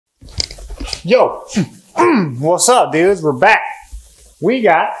Yo, what's up, dudes? We're back. We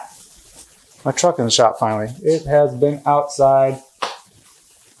got my truck in the shop finally. It has been outside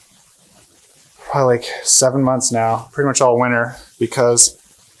probably like 7 months now, pretty much all winter, because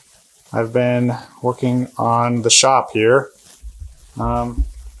I've been working on the shop here. Added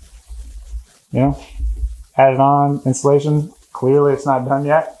on insulation. Clearly it's not done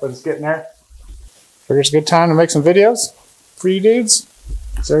yet, but it's getting there. Figure it's a good time to make some videos for you dudes.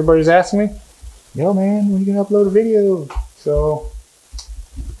 So everybody's asking me, yo man, when are you gonna upload a video? So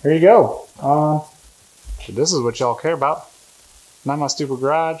here you go. This is what y'all care about, not my stupid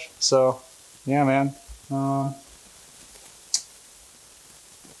garage. So yeah, man. I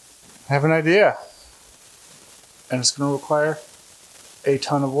have an idea, and it's gonna require a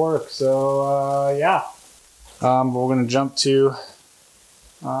ton of work. So yeah, we're gonna jump to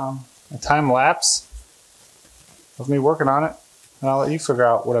a time lapse of me working on it, and I'll let you figure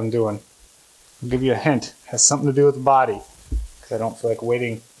out what I'm doing. I'll give you a hint. It has something to do with the body, because I don't feel like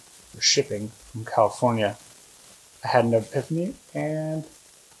waiting for shipping from California. I had an epiphany, and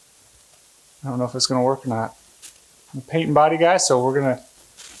I don't know if it's going to work or not. I'm a paint and body guy, so we're going to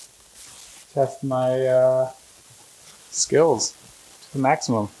test my skills to the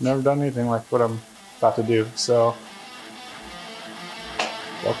maximum. Never done anything like what I'm about to do, so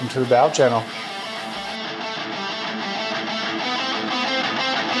welcome to the Dow channel.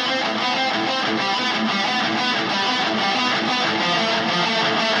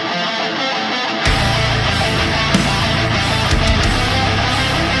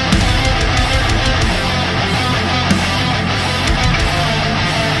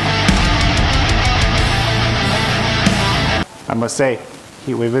 I must say,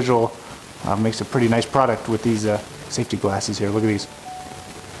 Heatwave Visual makes a pretty nice product with these safety glasses here. Look at these.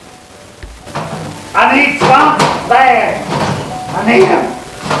 I need something bad. I need them.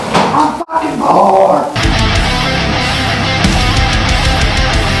 I'm fucking bored.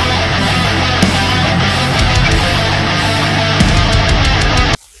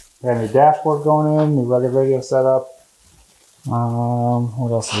 Got a new dashboard going in, new rugged radio setup.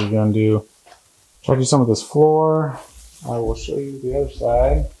 What else are we gonna do? Try to do some of this floor. I will show you the other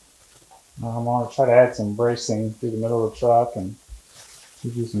side. I'm going to try to add some bracing through the middle of the truck and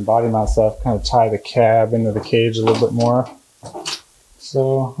do some body mount stuff, kind of tie the cab into the cage a little bit more.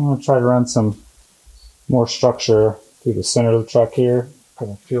 So I'm going to try to run some more structure through the center of the truck here, because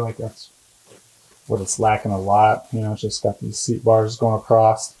I feel like that's what it's lacking a lot. You know, it's just got these seat bars going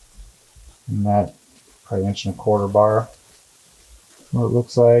across, and that probably 1.25 inch bar. What it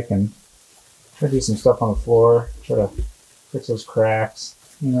looks like, and try to do some stuff on the floor, try to fix those cracks,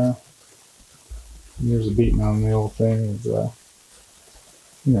 you know. And there's a beating on the old thing. It's,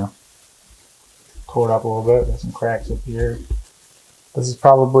 you know, tore it up a little bit. There's some cracks up here. This is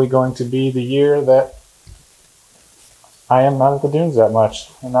probably going to be the year that I am not at the dunes that much.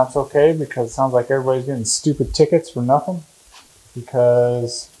 And that's okay, because it sounds like everybody's getting stupid tickets for nothing.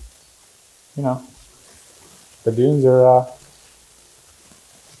 Because, you know, the dunes are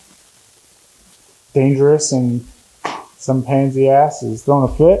dangerous, and some pansy ass is throwing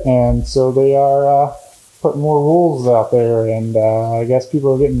a fit, and so they are putting more rules out there, and I guess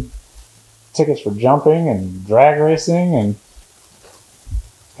people are getting tickets for jumping and drag racing, and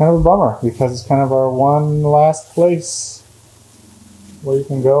kind of a bummer, because it's kind of our one last place where you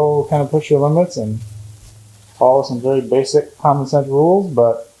can go kind of push your limits and follow some very basic common sense rules.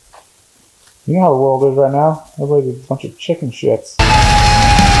 But you know how the world is right now. Everybody's a bunch of chicken shits.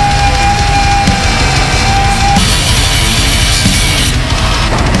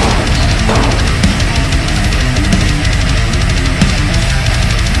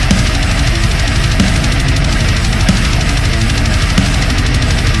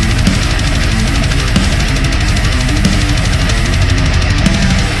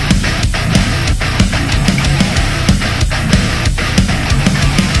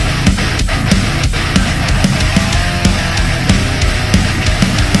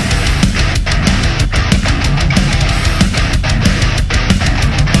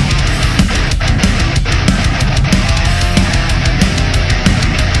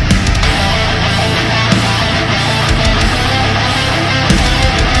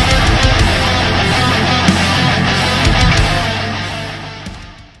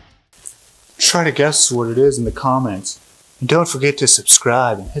 Try to guess what it is in the comments, and don't forget to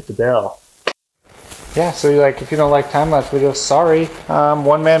subscribe and hit the bell. Yeah, so like, if you don't like time-lapse videos, sorry.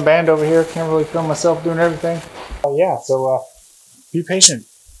 One-man band over here, can't really film myself doing everything. Yeah, so be patient.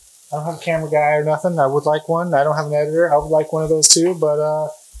 I don't have a camera guy or nothing. I would like one. I don't have an editor. I would like one of those too, but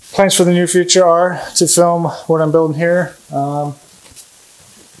plans for the near future are to film what I'm building here.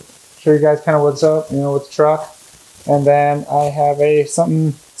 show you guys kind of what's up, with the truck. And then I have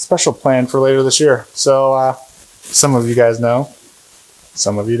something special planned for later this year. So some of you guys know,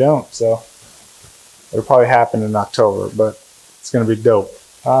 some of you don't. So it'll probably happen in October, but it's gonna be dope.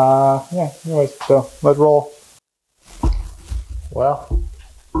 Yeah. Anyways, so let's roll. Well,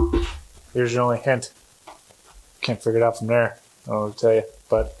 here's your only hint. Can't figure it out from there. I don't know what to tell you,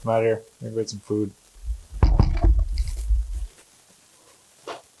 but I'm out here. I'm gonna get some food.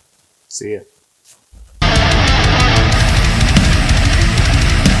 See ya.